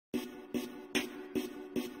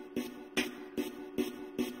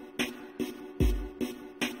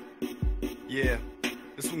Yeah,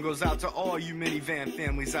 this one goes out to all you minivan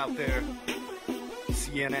families out there.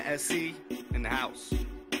 Sienna SE in the house.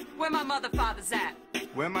 Where my mother, fathers at?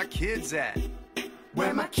 Where my kids at?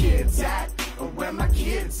 Where my kids at? Or where my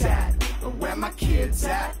kids at? Or where my kids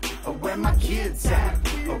at? Or where my kids at?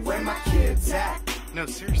 Or where my kids at? No,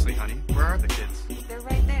 seriously, honey, where are the kids? They're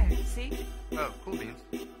right there, see? Oh, cool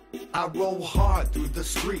beans. I roll hard through the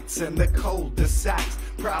streets and the cul-de-sacs.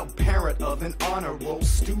 Proud parent of an honor roll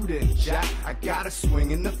student, Jack. I got a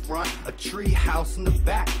swing in the front, a tree house in the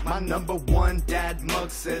back. My #1 dad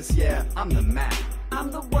mug says, yeah, I'm the Mac.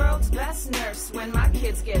 I'm the world's best nurse when my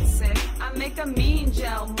kids get sick. I make a mean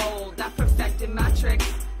gel mold, I perfected my tricks.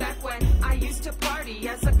 Back when I used to party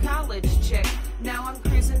as a college chick. Now I'm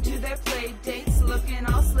cruising to their play dates, looking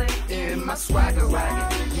all slick. In my swagger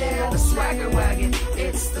wagon, yeah, the swagger wagon.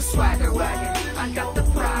 It's the swagger wagon. I got the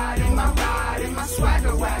pride in my ride in my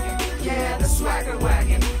swagger wagon. Yeah, the swagger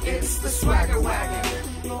wagon. It's the swagger wagon.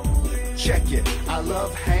 Check it, I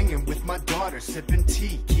love hanging with my daughter, sipping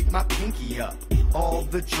tea, keep my pinky up. All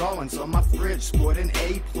the drawings on my fridge scored an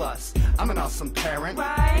A+. I'm an awesome parent,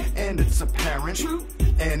 Right. and it's apparent. True.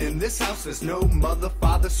 And in this house there's no mother,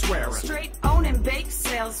 father swearing. Straight owning bake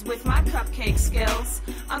sales with my cupcake skills.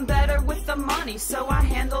 I'm better with the money, so I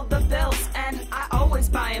handle the bills. And I always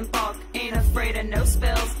buy in bulk, ain't afraid of no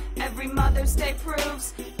spills. Every Mother's Day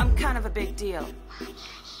proves I'm kind of a big deal.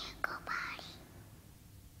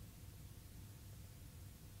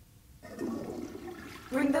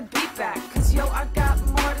 Bring the beat back, cause yo, I got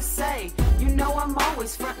more to say. You know I'm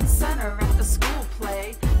always front and center at the school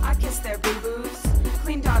play. I kiss their boo-boos,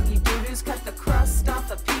 clean doggy doo-doos, cut the crust off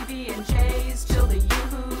the PB&Js, chill the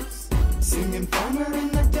yoo-hoos. Singing farmer in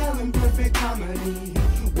the Dell in perfect harmony.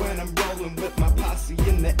 When I'm rolling with my posse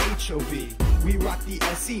in the HOV. We rock the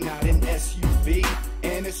SE, not an SUV.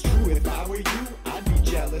 And it's true, if I were you, I'd be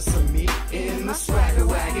jealous of me. In the swagger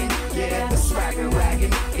wagon, yeah, the swagger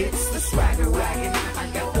wagon. It's the swagger wagon. I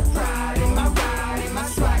got the pride in my ride in my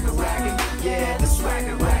swagger wagon. Yeah, the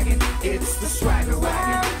swagger wagon. It's the swagger wagon.